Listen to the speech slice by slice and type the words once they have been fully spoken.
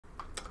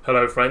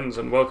Hello friends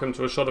and welcome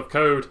to A Shot of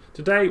Code.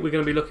 Today we're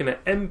going to be looking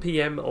at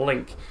NPM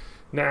LINK.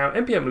 Now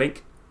NPM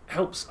LINK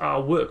helps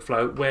our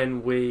workflow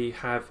when we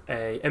have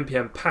a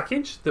NPM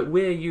package that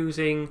we're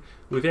using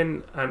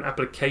within an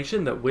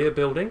application that we're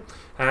building,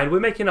 and we're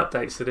making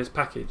updates to this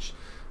package.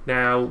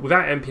 Now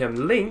without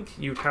NPM LINK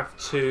you'd have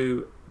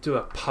to do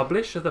a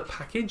publish of the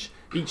package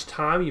each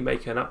time you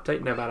make an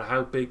update, no matter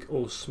how big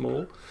or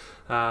small.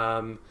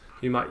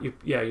 You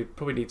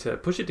probably need to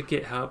push it to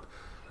GitHub,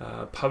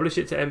 publish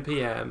it to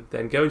NPM,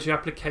 then go into your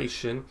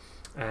application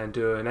and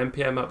do an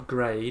NPM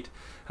upgrade,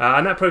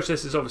 and that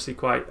process is obviously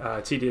quite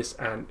tedious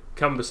and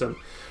cumbersome.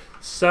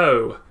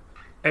 So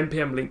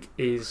NPM LINK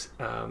is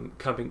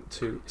coming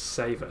to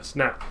save us.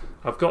 Now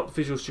I've got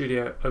Visual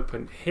Studio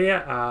open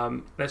here.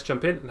 Let's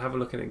jump in and have a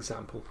look at an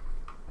example.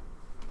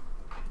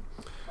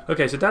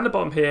 Okay, so down the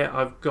bottom here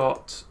I've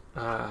got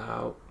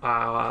our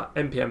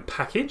NPM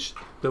package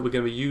that we're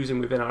going to be using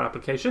within our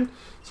application.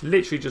 It's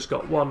literally just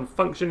got one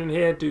function in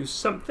here, do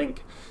something,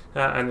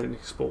 and then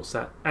exports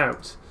that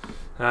out.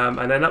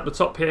 And then up the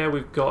top here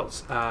we've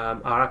got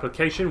our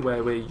application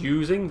where we're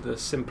using the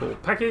simple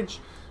package,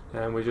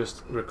 and we're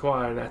just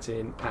requiring that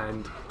in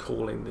and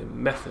calling the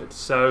method.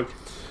 So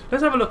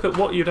let's have a look at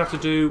what you'd have to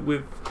do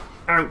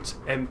without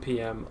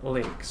NPM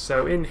LINK.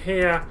 So in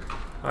here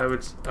I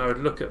would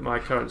look at my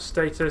current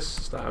status.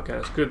 So, okay,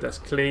 that's good, that's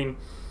clean.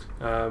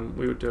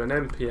 We would do an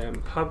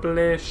NPM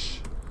publish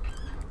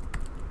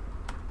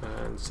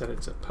and set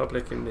it to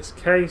public in this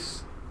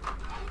case.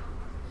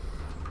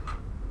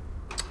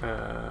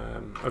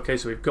 Okay,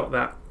 so we've got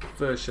that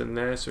version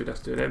there, so we'd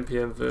have to do an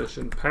NPM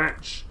version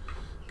patch,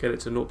 get it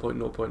to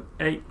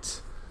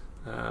 0.0.8,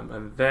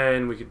 and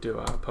then we could do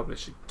our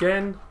publish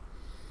again.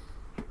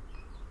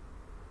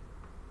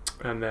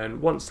 And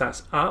then once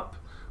that's up,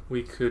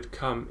 we could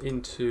come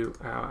into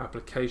our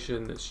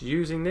application that's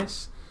using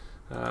this.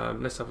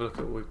 Let's have a look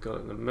at what we've got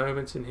at the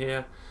moment in here.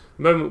 At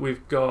the moment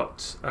we've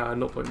got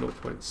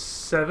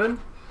 0.0.7,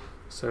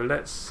 so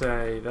let's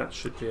say that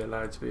should be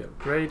allowed to be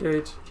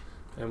upgraded,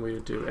 and we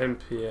would do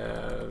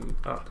NPM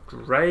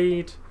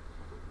upgrade,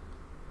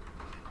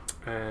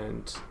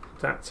 and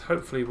that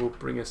hopefully will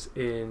bring us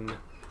in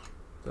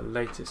the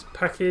latest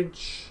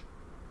package.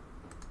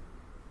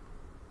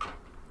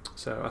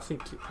 So I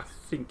think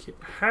it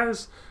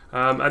has,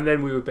 and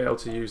then we would be able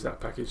to use that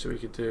package. So we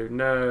could do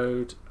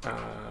node,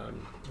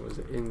 what was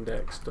it,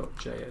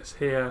 index.js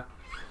here.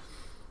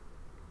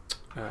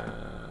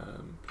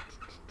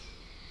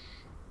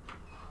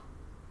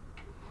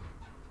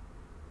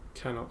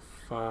 Cannot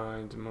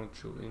find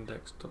module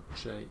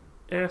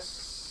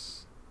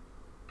index.js.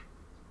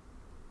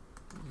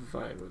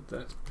 Why would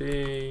that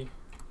be?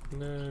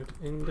 Node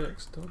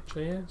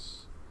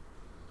index.js.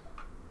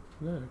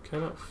 No,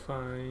 cannot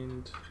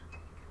find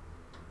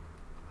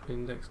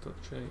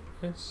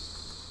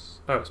index.js.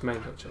 Oh, it's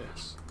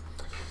main.js.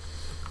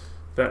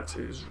 That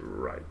is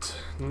right.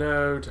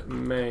 Node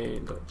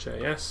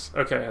main.js.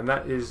 Okay, and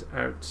that is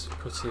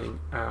outputting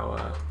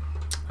our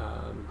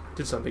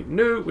did something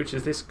new, which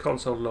is this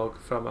console log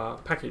from our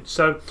package.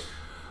 So,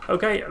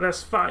 okay,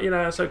 that's fine.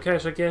 That's okay,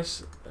 so I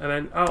guess. And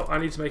then, oh, I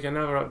need to make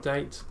another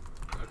update.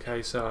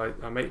 Okay, so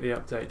I make the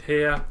update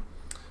here.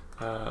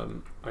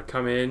 I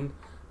come in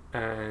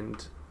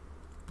and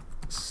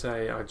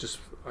say I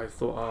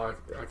thought, oh,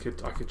 I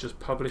could just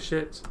publish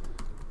it.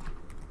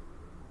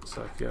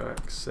 So I go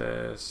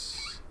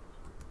access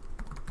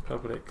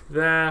public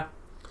there.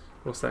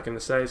 What's that going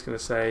to say? It's going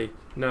to say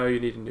no, you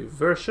need a new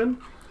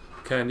version.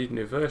 Okay, I need a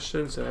new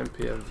version, so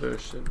NPM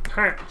version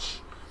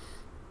patch.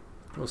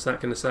 What's that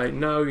going to say?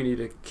 No, you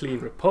need a clean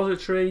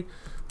repository.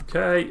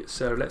 Okay,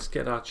 so let's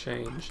get our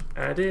change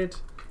added.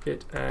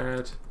 Git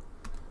add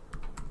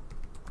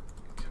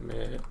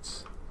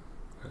commit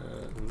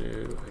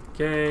new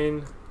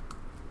again,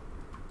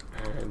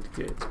 and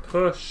git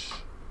push.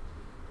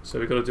 So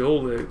we've got to do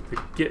all the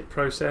git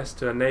process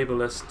to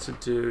enable us to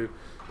do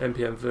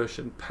NPM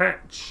version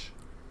patch.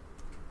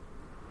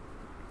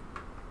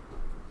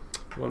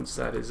 Once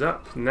that is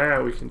up,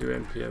 now we can do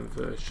NPM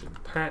version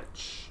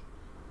patch,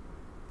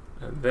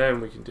 and then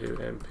we can do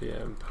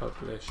NPM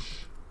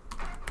publish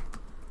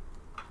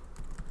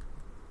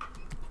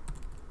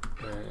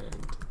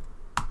and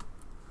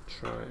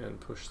try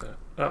and push that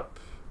up.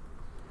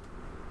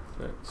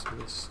 That's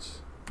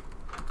missed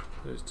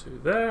those two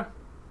there,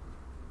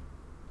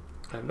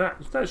 and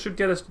that should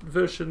get us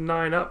version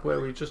 9 up, where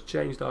we just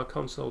changed our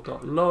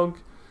console.log.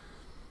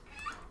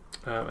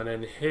 And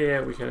then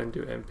here we can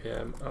do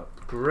NPM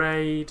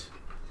upgrade,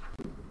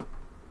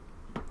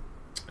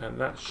 and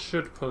that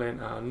should pull in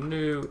our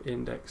new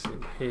index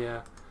in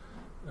here,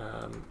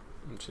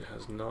 which it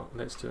has not.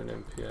 Let's do an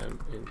NPM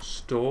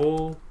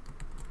install.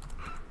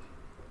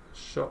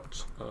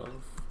 Shot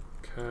of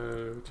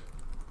code,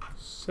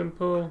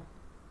 simple.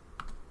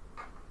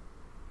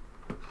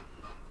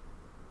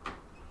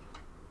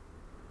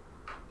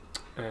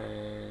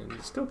 And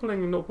it's still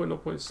pulling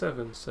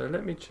 0.0.7, so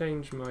let me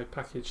change my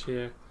package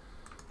here.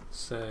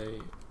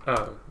 Say,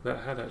 oh, that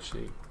had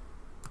actually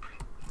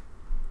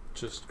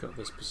just got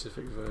the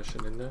specific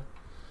version in there.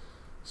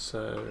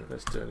 So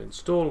let's do an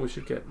install. We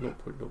should get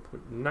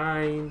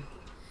 0.0.9.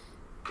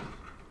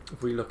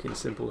 If we look in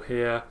simple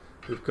here,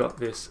 we've got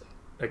this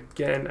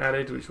again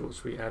added, which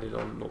we added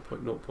on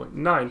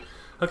 0.0.9.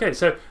 Okay,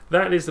 so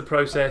that is the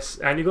process,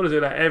 and you've got to do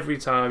that every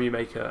time you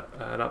make an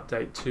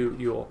update to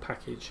your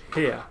package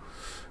here.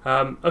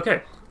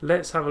 Okay,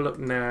 let's have a look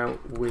now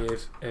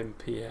with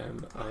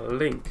NPM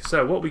LINK.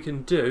 So what we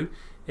can do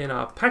in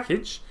our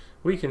package,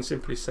 we can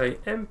simply say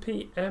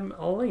NPM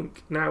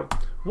LINK. Now,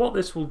 what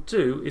this will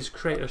do is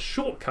create a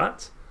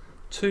shortcut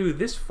to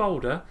this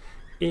folder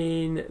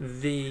in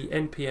the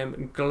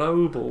NPM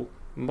global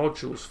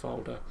modules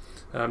folder.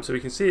 So we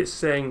can see it's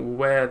saying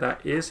where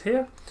that is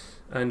here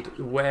and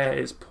where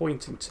it's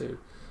pointing to.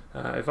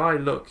 If I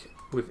look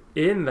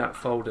within that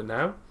folder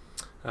now,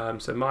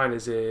 so mine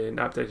is in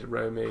updated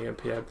roaming,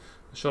 NPM,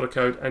 shoulder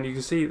code, and you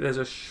can see there's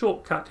a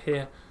shortcut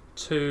here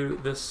to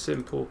the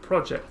simple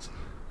project,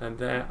 and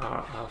there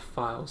are our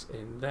files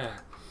in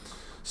there.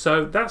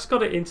 So that's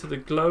got it into the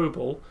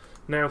global.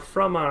 Now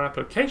from our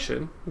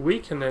application, we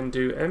can then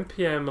do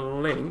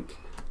NPM LINK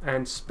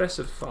and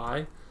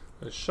specify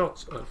a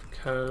shot of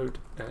code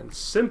and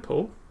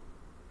simple,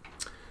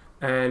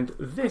 and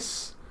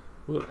this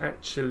will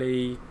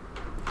actually,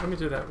 let me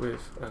do that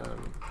with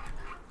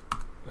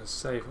a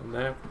save on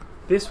there.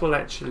 This will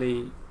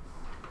actually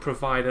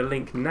provide a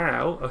link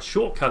now, a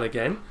shortcut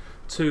again,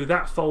 to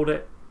that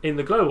folder in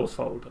the global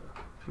folder,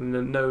 in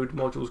the node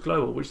modules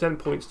global, which then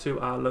points to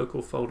our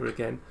local folder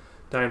again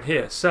down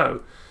here.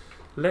 So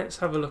let's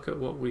have a look at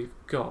what we've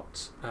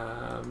got.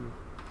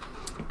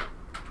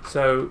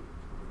 So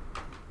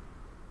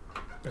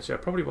actually I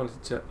probably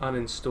wanted to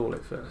uninstall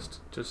it first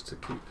just to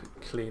keep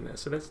it cleaner.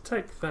 So let's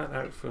take that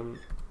out from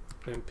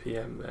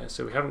NPM there.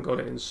 So we haven't got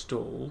it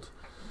installed.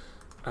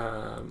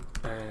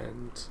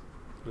 And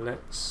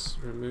let's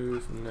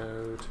remove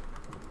node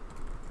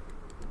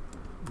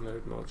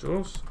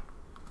modules.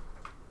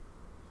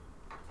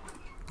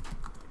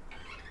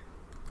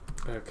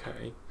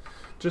 Okay,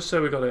 just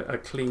so we've got a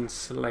clean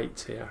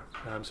slate here,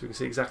 so we can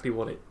see exactly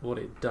what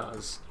it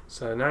does.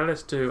 So now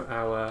let's do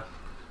our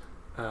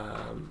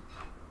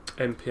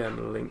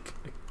NPM LINK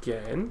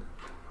again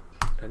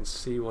and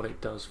see what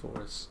it does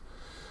for us.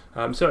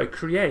 So it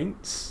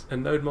creates a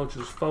node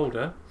modules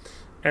folder,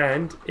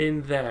 and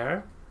in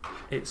there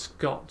it's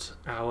got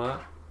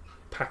our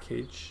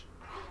package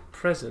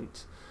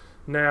present.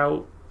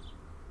 Now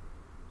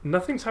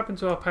nothing's happened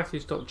to our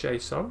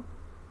package.json,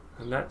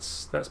 and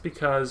that's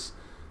because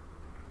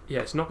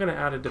it's not going to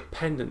add a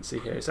dependency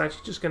here. It's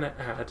actually just going to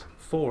add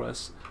for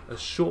us a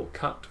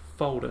shortcut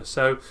folder.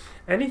 So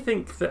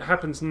anything that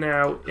happens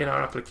now in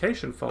our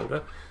application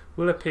folder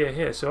will appear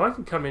here. So I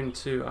can come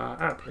into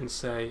our app and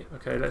say,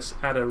 okay, let's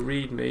add a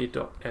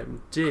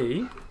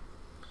readme.md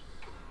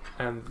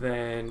and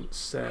then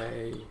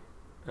say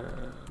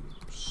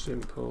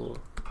simple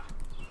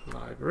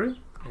library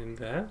in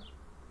there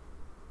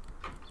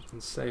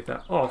and save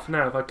that off.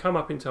 Now if I come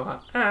up into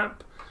our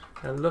app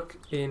and look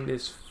in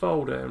this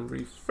folder and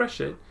refresh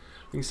it,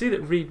 you can see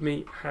that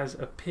readme has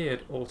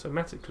appeared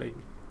automatically.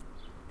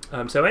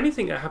 So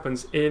anything that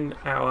happens in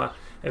our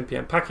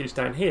NPM package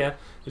down here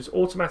is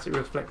automatically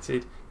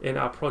reflected in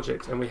our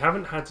project, and we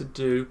haven't had to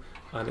do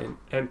an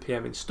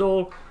NPM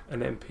install, an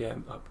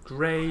NPM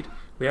upgrade,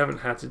 we haven't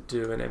had to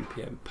do an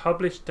NPM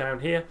publish down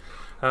here,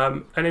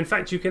 and in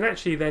fact you can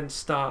actually then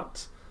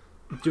start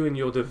doing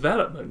your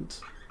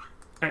development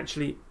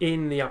actually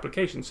in the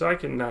application. So I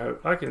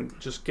can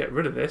just get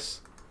rid of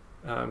this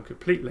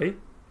completely,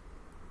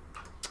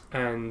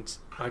 and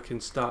I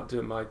can start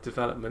doing my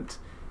development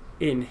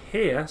in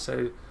here.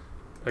 So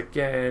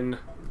again,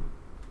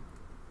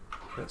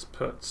 let's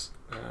put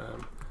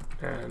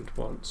and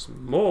once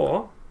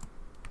more,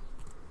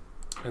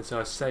 and so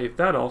I save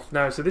that off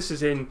now. So this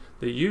is in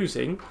the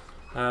using,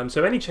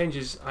 so any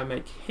changes I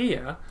make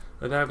here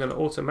are now going to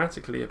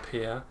automatically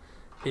appear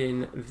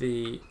in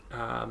the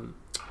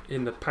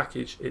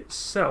package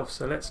itself.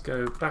 So let's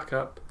go back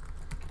up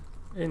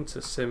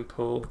into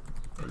simple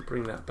and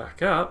bring that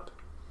back up.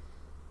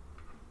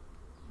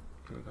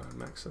 I'm going to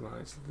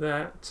maximize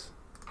that.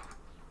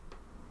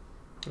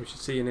 We should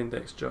see an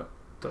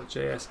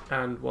index.js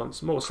and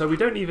once more. So we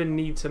don't even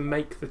need to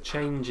make the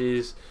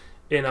changes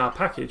in our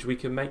package. We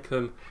can make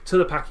them to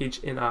the package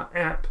in our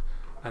app,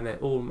 and they're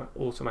all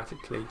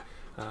automatically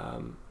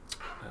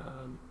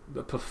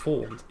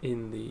performed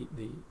in the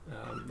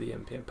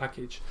NPM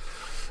package.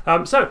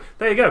 So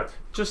there you go,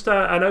 just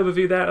an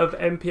overview there of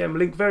NPM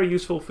LINK. Very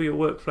useful for your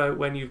workflow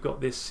when you've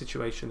got this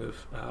situation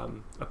of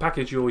a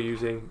package you're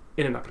using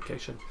in an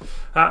application.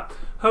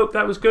 Hope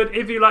that was good.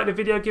 If you liked the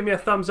video, give me a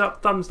thumbs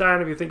up, thumbs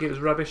down if you think it was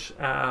rubbish.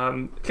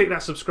 Click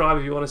that subscribe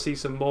if you want to see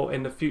some more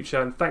in the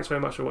future, and thanks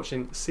very much for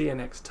watching. See you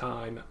next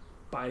time.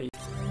 Bye.